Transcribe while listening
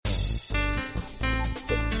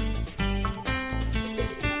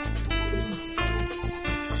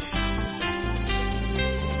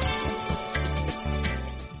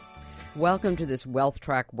Welcome to this Wealth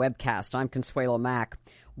Track webcast. I'm Consuelo Mack.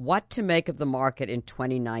 What to make of the market in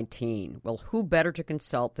 2019? Well, who better to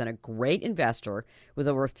consult than a great investor with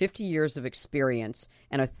over 50 years of experience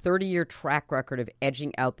and a 30-year track record of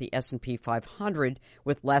edging out the S&P 500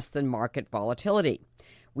 with less than market volatility.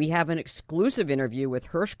 We have an exclusive interview with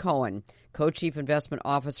Hirsch Cohen, Co-Chief Investment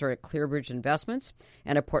Officer at ClearBridge Investments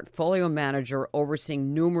and a portfolio manager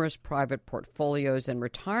overseeing numerous private portfolios and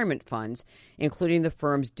retirement funds, including the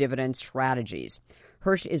firm's dividend strategies.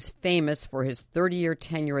 Hirsch is famous for his 30-year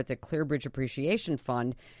tenure at the ClearBridge Appreciation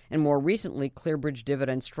Fund and more recently ClearBridge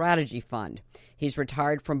Dividend Strategy Fund. He's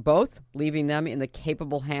retired from both, leaving them in the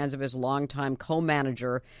capable hands of his longtime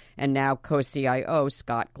co-manager and now co-CIO,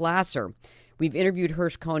 Scott Glasser. We've interviewed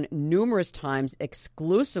Hirsch Cohen numerous times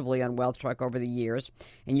exclusively on WealthTrack over the years,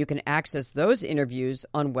 and you can access those interviews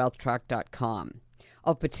on wealthtrack.com.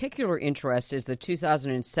 Of particular interest is the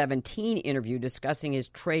 2017 interview discussing his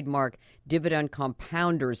trademark dividend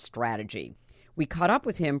compounders strategy. We caught up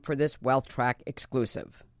with him for this WealthTrack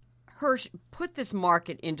exclusive. Hirsch, put this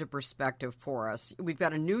market into perspective for us. We've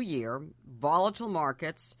got a new year, volatile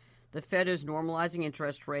markets, the Fed is normalizing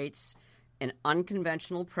interest rates, an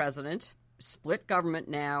unconventional president, split government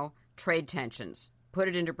now, trade tensions. Put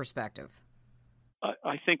it into perspective.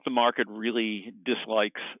 I think the market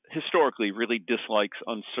historically really dislikes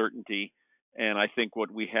uncertainty. And I think what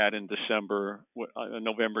we had in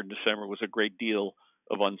November and December was a great deal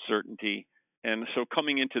of uncertainty. And so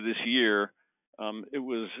coming into this year, it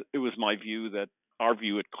was my view that our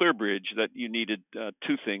view at ClearBridge that you needed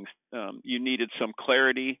two things. You needed some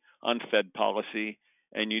clarity on Fed policy,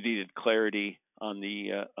 and you needed clarity on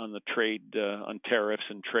the trade, on tariffs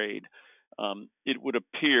and trade. It would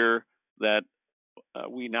appear that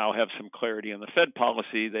we now have some clarity on the Fed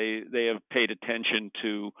policy. They have paid attention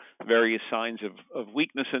to various signs of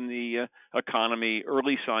weakness in the economy,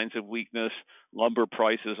 early signs of weakness, lumber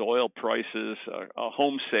prices, oil prices,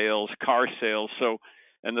 home sales, car sales.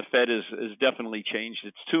 And the Fed has definitely changed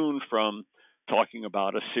its tune from talking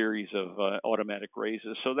about a series of automatic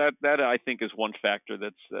raises. So that I think is one factor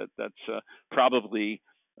that's probably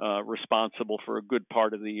responsible for a good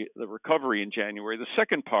part of the recovery in January. The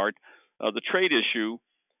second part, the trade issue,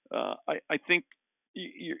 I think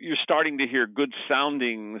you're starting to hear good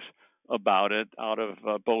soundings about it out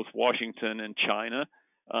of both Washington and China.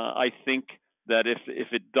 I think that if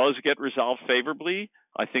it does get resolved favorably,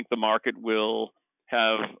 I think the market will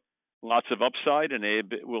have lots of upside, and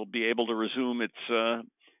it will be able to resume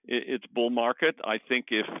its bull market. I think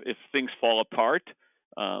if things fall apart,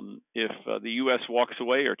 if the U.S. walks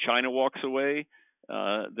away or China walks away,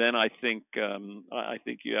 then I think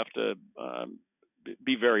you have to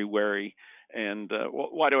be very wary. And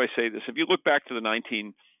why do I say this? If you look back to the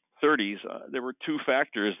 1930s, there were two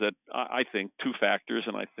factors,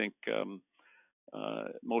 and I think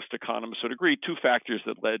most economists would agree, two factors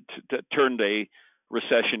that turned a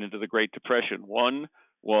recession into the Great Depression. One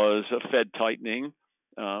was a Fed tightening,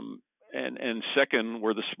 and second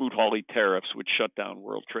were the Smoot-Hawley tariffs, which shut down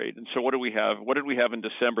world trade. And so what do we have? What did we have in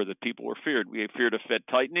December that people were feared? We feared a Fed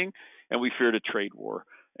tightening, and we feared a trade war.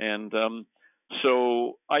 And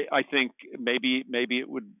so I think maybe it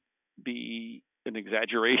would be an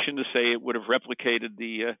exaggeration to say it would have replicated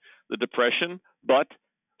the Depression, but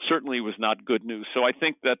certainly was not good news. So I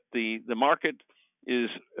think that the market is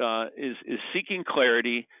seeking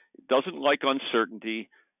clarity, doesn't like uncertainty,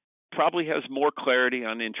 probably has more clarity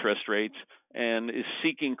on interest rates, and is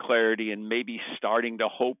seeking clarity and maybe starting to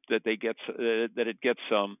hope that it gets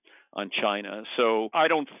some on China. So I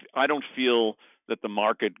don't feel that the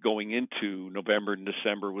market going into November and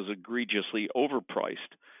December was egregiously overpriced.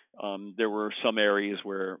 There were some areas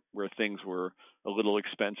where things were a little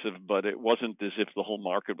expensive, but it wasn't as if the whole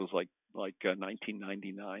market was like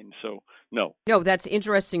 1999. So no. No, that's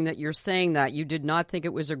interesting that you're saying that. You did not think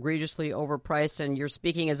it was egregiously overpriced, and you're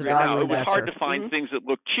speaking as a value investor. It was hard to find things that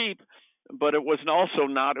looked cheap, but it was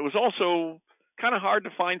also kind of hard to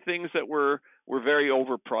find things that were very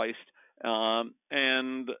overpriced.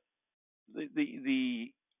 And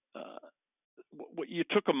you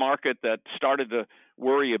took a market that started to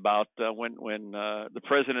worry about when the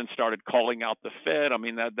president started calling out the Fed. I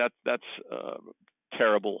mean that's a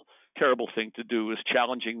terrible thing to do, is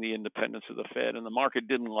challenging the independence of the Fed, and the market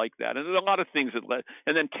didn't like that. And there's a lot of things that led,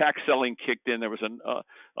 and then tax selling kicked in. There was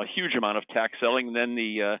a huge amount of tax selling. And then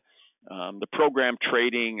the program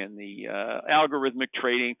trading and the algorithmic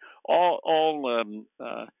trading all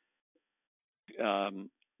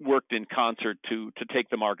worked in concert to take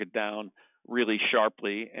the market down. really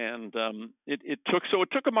sharply, and it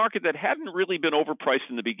took a market that hadn't really been overpriced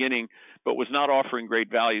in the beginning, but was not offering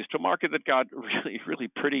great values, to a market that got really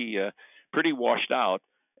pretty washed out.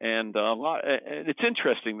 And it's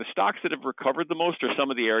interesting. The stocks that have recovered the most are some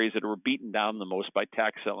of the areas that were beaten down the most by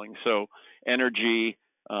tax selling. So energy,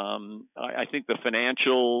 I think the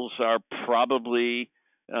financials are probably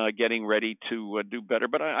getting ready to do better.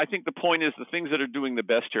 But I think the point is the things that are doing the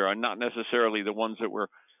best here are not necessarily the ones that were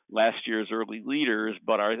last year's early leaders,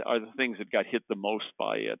 but are the things that got hit the most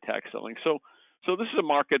by tax selling. So this is a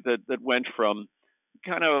market that went from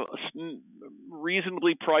kind of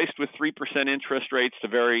reasonably priced with 3% interest rates to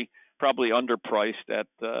very probably underpriced at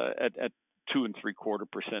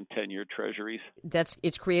 2.75% 10-year treasuries.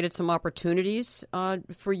 It's created some opportunities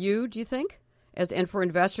for you, do you think, and for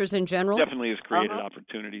investors in general? Definitely has created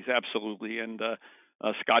opportunities, absolutely. And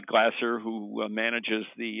Scott Glasser, who manages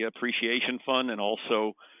the Appreciation Fund and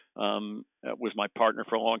also was my partner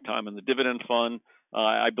for a long time in the Dividend Fund,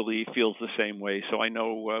 I believe feels the same way. So I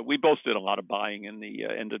know we both did a lot of buying in the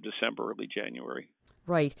end of December, early January.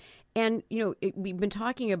 Right. And, we've been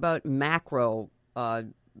talking about macro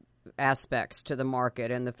aspects to the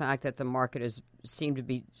market and the fact that the market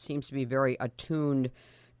seems to be very attuned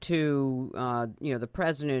to, the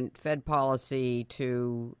president, Fed policy,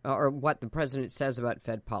 or what the president says about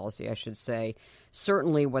Fed policy, I should say,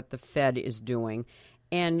 certainly what the Fed is doing.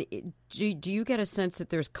 And do you get a sense that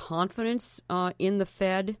there's confidence in the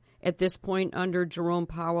Fed at this point under Jerome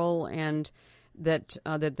Powell, and that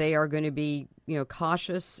they are going to be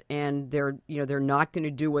cautious, and they're not going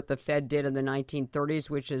to do what the Fed did in the 1930s,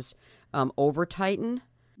 which is over tighten?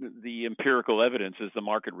 The empirical evidence is the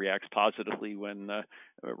market reacts positively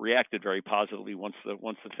reacted very positively once the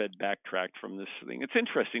Fed backtracked from this thing. It's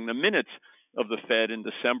interesting. The minutes of the Fed in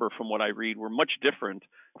December, from what I read, were much different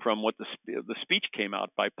from what the speech came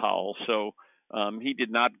out by Powell. So he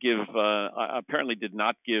did not give apparently did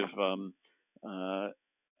not give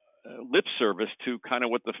lip service to kind of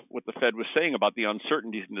what the Fed was saying about the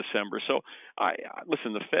uncertainties in December. So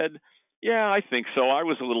listen, the Fed. Yeah, I think so. I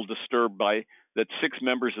was a little disturbed by that 6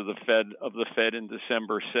 members of the Fed in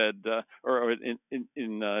December said, or in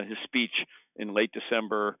his speech in late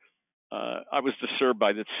December, I was disturbed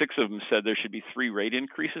by that 6 of them said there should be 3 rate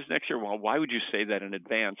increases next year. Well, why would you say that in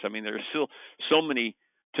advance? I mean, there are still so many,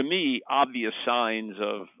 to me, obvious signs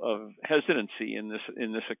of hesitancy in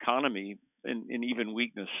this economy, and even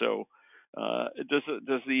weakness. So,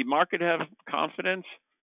 does the market have confidence?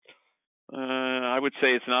 I would say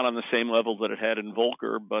it's not on the same level that it had in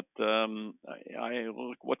Volcker, but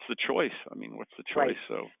what's the choice? I mean, what's the choice? Right.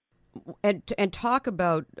 So, and talk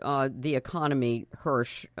about the economy,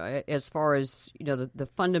 Hirsch, as far as the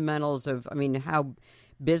fundamentals of, how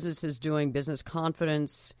business is doing, business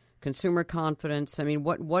confidence, consumer confidence. I mean,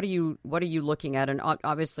 what are you looking at? And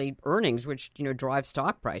obviously earnings, which drive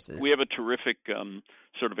stock prices. We have a terrific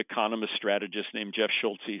sort of economist strategist named Jeff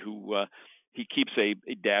Schulze, who he keeps a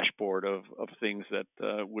dashboard of things that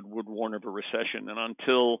would warn of a recession. And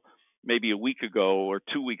until maybe a week ago or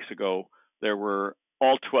 2 weeks ago, there were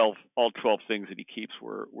all 12 things that he keeps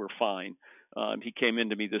were fine. He came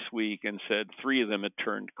into me this week and said 3 of them had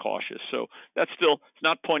turned cautious. So that's still, it's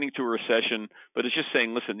not pointing to a recession, but it's just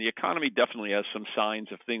saying, listen, the economy definitely has some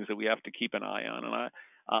signs of things that we have to keep an eye on. And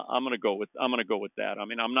I'm going to go with that. I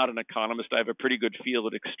mean, I'm not an economist. I have a pretty good feel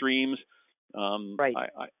at extremes. Right.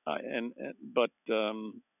 I'm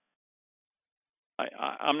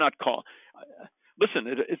not call. Listen,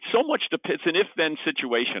 it's so much. It's an if-then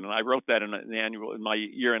situation, and I wrote that in my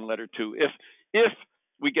year-end letter too. If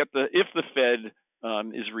the Fed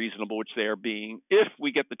is reasonable, which they are being, if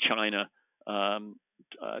we get the China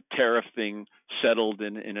tariff thing settled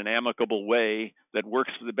in an amicable way that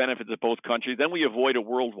works for the benefits of both countries, then we avoid a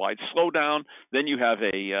worldwide slowdown. Then you have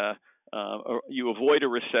you avoid a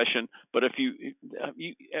recession. But if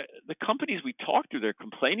the companies we talk to, they're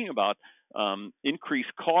complaining about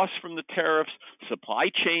increased costs from the tariffs, supply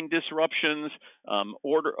chain disruptions,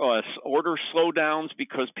 order slowdowns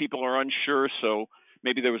because people are unsure. So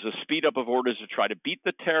maybe there was a speed up of orders to try to beat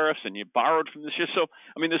the tariffs, and you borrowed from this year. So,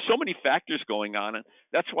 I mean, there's so many factors going on, and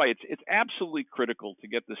that's why it's absolutely critical to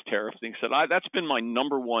get this tariff thing set. That's been my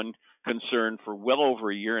number one concern for well over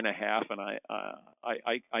a year and a half, and I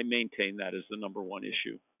maintain that as the number one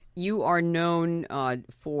issue. You are known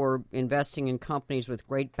for investing in companies with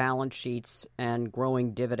great balance sheets and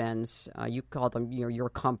growing dividends. You call them your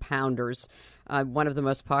compounders. One of the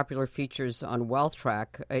most popular features on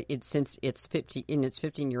WealthTrack, since its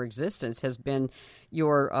 15-year existence, has been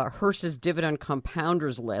your Hirsch's Dividend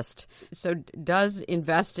Compounders list. So does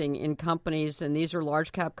investing in companies, and these are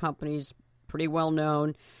large cap companies, pretty well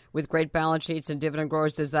known, with great balance sheets and dividend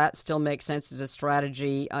growers, does that still make sense as a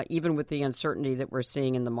strategy, even with the uncertainty that we're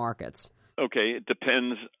seeing in the markets? Okay, it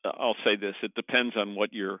depends. I'll say this. It depends on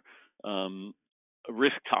what your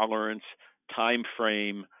risk tolerance, time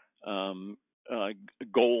frame,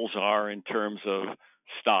 goals are in terms of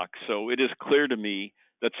stocks. So it is clear to me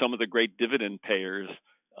that some of the great dividend payers,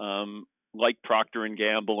 like Procter &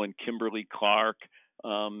 Gamble and Kimberly-Clark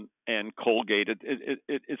and Colgate,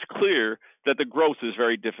 it's clear that the growth is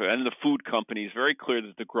very different, and the food companies, very clear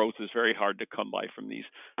that the growth is very hard to come by for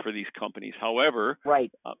these companies. However,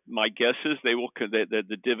 right. My guess is that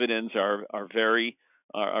the dividends are very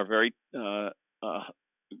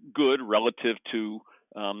good relative to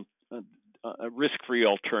risk-free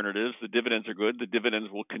alternatives. The dividends are good. The dividends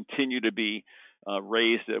will continue to be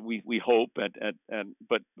raised. We hope but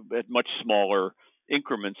at much smaller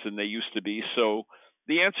increments than they used to be. So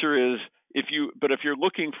the answer is if you're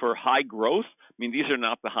looking for high growth, I mean, these are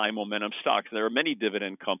not the high momentum stocks. There are many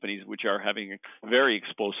dividend companies which are having very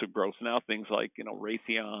explosive growth now. Things like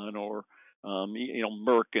Raytheon or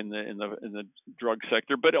Merck in the drug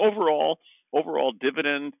sector. But overall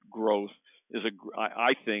dividend growth is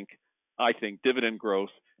I think dividend growth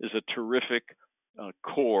is a terrific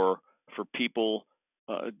core for people.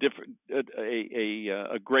 A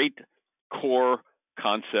great core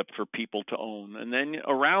concept for people to own, and then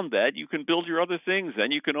around that you can build your other things. Then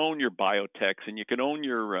you can own your biotechs, and you can own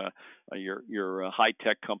your high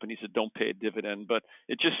tech companies that don't pay a dividend. But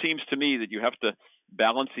it just seems to me that you have to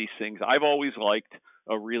balance these things. I've always liked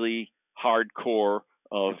a really hard core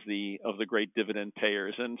of the great dividend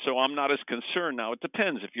payers, and so I'm not as concerned now. It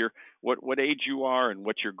depends if you're what age you are and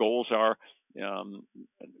what your goals are.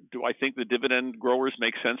 Do I think the dividend growers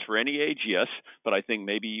make sense for any age? Yes, but I think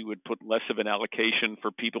maybe you would put less of an allocation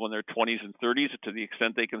for people in their 20s and 30s to the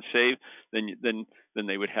extent they can save. Then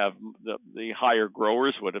they would have the higher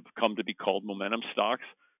growers would have come to be called momentum stocks.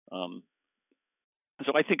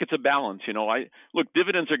 So I think it's a balance. Look,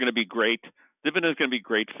 dividends are going to be great. Dividends are going to be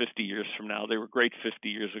great 50 years from now. They were great 50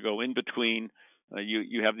 years ago. In between,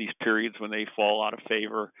 you have these periods when they fall out of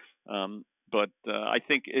favor. But I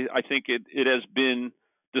think it has been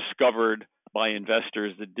discovered by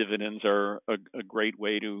investors that dividends are a great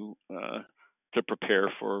way to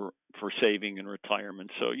prepare for saving and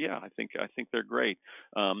retirement. So yeah, I think they're great.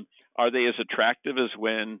 Are they as attractive as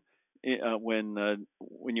when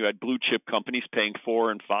you had blue chip companies paying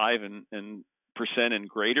 4 and 5 and percent and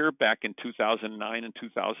greater back in 2009 and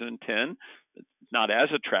 2010? It's not as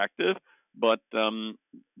attractive, but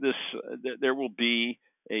there will be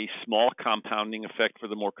a small compounding effect for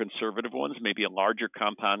the more conservative ones, maybe a larger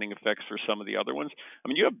compounding effect for some of the other ones. I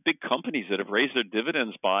mean, you have big companies that have raised their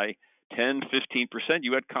dividends by 10, 15%.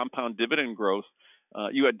 You had compound dividend growth.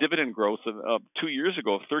 You had dividend growth of 2 years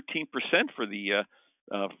ago of 13% for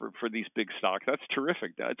these big stocks. That's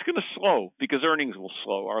terrific. It's going to slow because earnings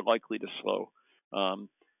are likely to slow. I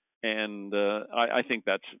think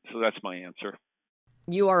that's my answer.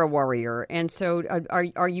 You are a worrier, and so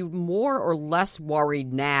are you more or less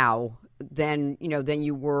worried now than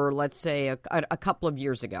you were, let's say, a couple of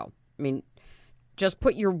years ago? I mean, just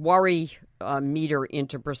put your worry meter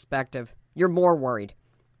into perspective. You're more worried,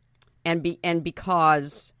 and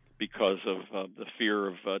because of the fear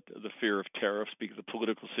of tariffs, because the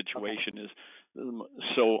political situation is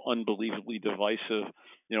so unbelievably divisive.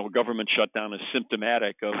 A government shutdown is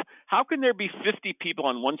symptomatic of how can there be 50 people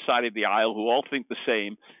on one side of the aisle who all think the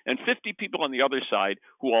same and 50 people on the other side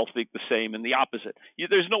who all think the same and the opposite.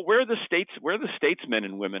 Where are the statesmen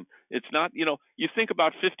and women? It's not, you think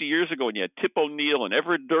about 50 years ago and you had Tip O'Neill and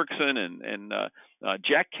Everett Dirksen and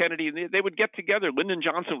Jack Kennedy, and they would get together. Lyndon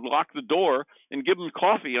Johnson would lock the door and give them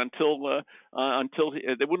coffee until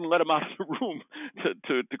they wouldn't let him out of the room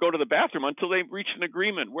to go to the bathroom until they reached an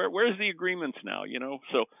agreement. Where's the agreements now?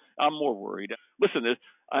 So I'm more worried. Listen,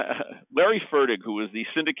 Larry Fertig, who was the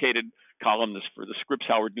syndicated columnist for the Scripps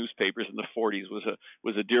Howard newspapers in the 40s,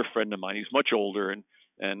 was a dear friend of mine. He's much older,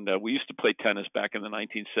 and we used to play tennis back in the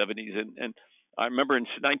 1970s. And I remember in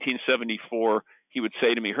 1974, he would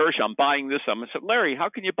say to me, "Hirsch, I'm buying this." I said, "Larry, how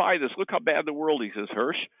can you buy this? Look how bad the world." He says,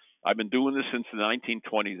 "Hirsch, I've been doing this since the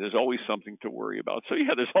 1920s. There's always something to worry about." So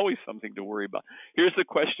yeah, there's always something to worry about. Here's the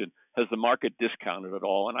question: has the market discounted at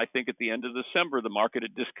all? And I think at the end of December, the market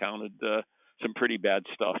had discounted some pretty bad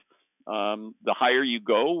stuff. The higher you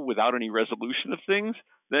go without any resolution of things,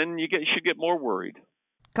 then you should get more worried.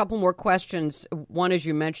 Couple more questions. One, as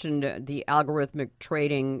you mentioned, the algorithmic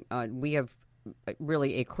trading. We have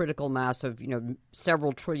really a critical mass of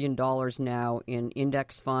several $1 trillion now in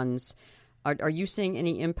index funds. Are you seeing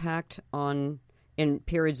any impact in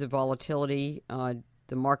periods of volatility,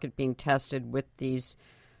 the market being tested with these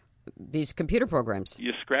these computer programs.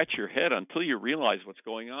 You scratch your head until you realize what's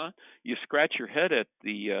going on. You scratch your head at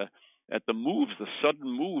the moves, the sudden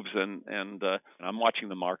moves, and I'm watching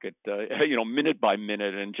the market, minute by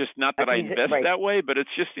minute, and just not that I invest that way, but it's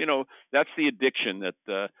just, that's the addiction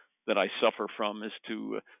that I suffer from is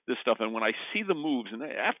to this stuff. And when I see the moves, and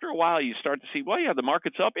after a while you start to see, well, yeah, the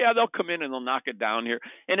market's up. Yeah, they'll come in and they'll knock it down here.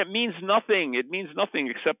 And it means nothing. It means nothing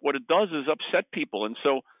except what it does is upset people. And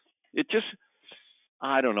so it just,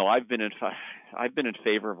 I don't know. I've been in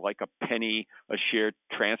favor of like a penny a share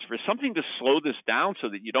transfer, something to slow this down so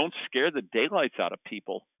that you don't scare the daylights out of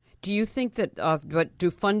people. Do you think that, but do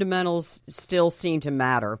fundamentals still seem to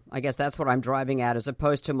matter? I guess that's what I'm driving at, as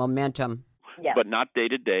opposed to momentum. Yeah. But not day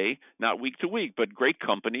to day, not week to week. But great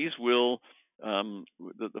companies will,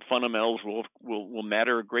 the fundamentals will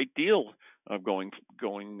matter a great deal going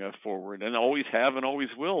forward, and always have and always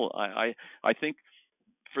will. I think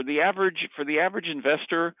for the average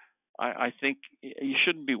investor, I think you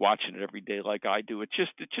shouldn't be watching it every day like I do. It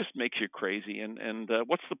just makes you crazy. And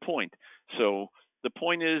what's the point? So the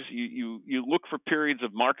point is you look for periods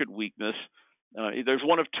of market weakness. There's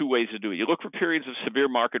one of two ways to do it. You look for periods of severe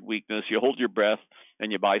market weakness, you hold your breath, and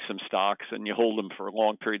you buy some stocks, and you hold them for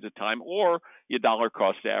long periods of time, or you dollar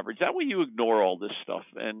cost average. That way you ignore all this stuff,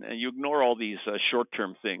 and you ignore all these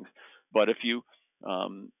short-term things. But if you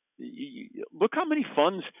look how many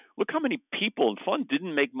people and funds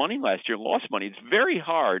didn't make money last year, lost money. It's very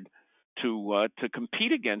hard to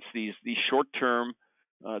compete against these short-term,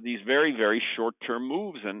 these very, very short-term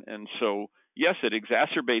moves, and so yes, it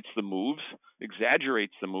exacerbates the moves,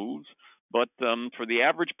 exaggerates the moves, but for the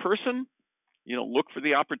average person, look for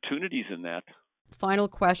the opportunities in that. Final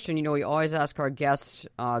question. We always ask our guests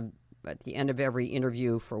at the end of every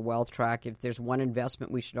interview for Wealth Track if there's one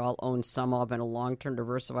investment we should all own some of in a long-term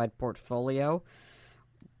diversified portfolio.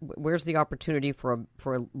 Where's the opportunity for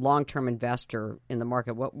a long-term investor in the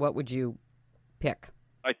market? What would you pick?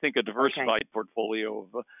 I think a diversified portfolio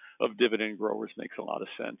of dividend growers makes a lot of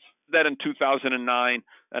sense. That in 2009,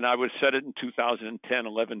 and I would have said it in 2010,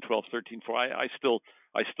 11, 12, 13, 14. I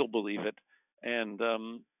still believe it, and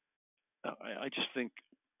I just think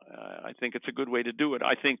it's a good way to do it.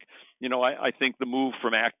 I think I think the move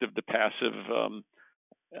from active to passive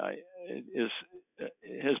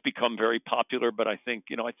has become very popular. But I think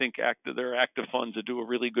there are active funds that do a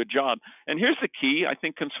really good job. And here's the key. I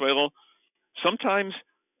think, Consuelo, sometimes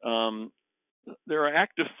there are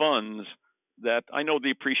active funds that I know,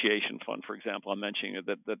 the appreciation fund, for example, I'm mentioning it,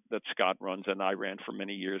 that Scott runs and I ran for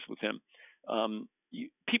many years with him.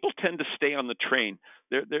 People tend to stay on the train.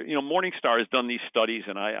 Morningstar has done these studies,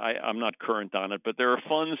 and I'm not current on it, but there are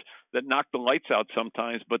funds that knock the lights out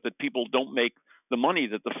sometimes, but that people don't make the money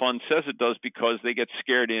that the fund says it does because they get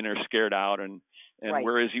scared in or scared out. And right.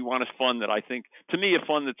 Whereas you want a fund that, I think, to me, a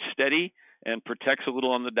fund that's steady and protects a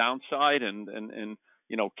little on the downside and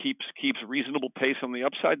keeps reasonable pace on the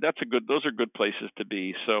upside. Those are good places to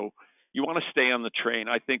be. So you want to stay on the train.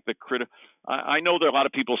 I think I know that a lot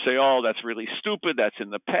of people say, "Oh, that's really stupid. That's in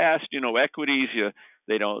the past." Equities,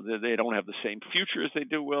 they don't have the same future as they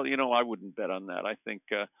do. Well, I wouldn't bet on that. I think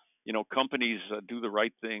companies do the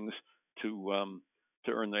right things to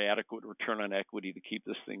earn the adequate return on equity to keep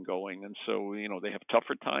this thing going. And so, they have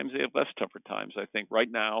tougher times, they have less tougher times. I think right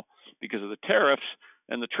now, because of the tariffs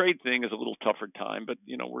and the trade thing, is a little tougher time, but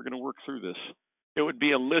we're going to work through this. It would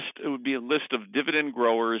be a list of dividend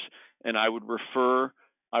growers, and I would refer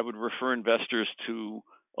investors to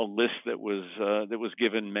a list that was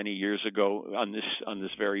given many years ago on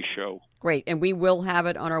this very show. Great, and we will have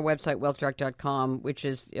it on our website, wealthtrack.com, which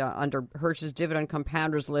is under Hirsch's Dividend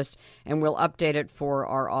Compounders list, and we'll update it for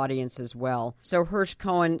our audience as well. So Hirsch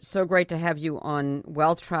Cohen, so great to have you on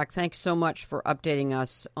Wealth Track. Thanks so much for updating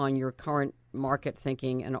us on your current market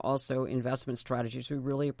thinking and also investment strategies. We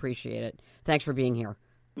really appreciate it. Thanks for being here.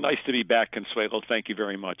 Nice to be back, Consuelo. Thank you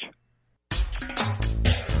very much.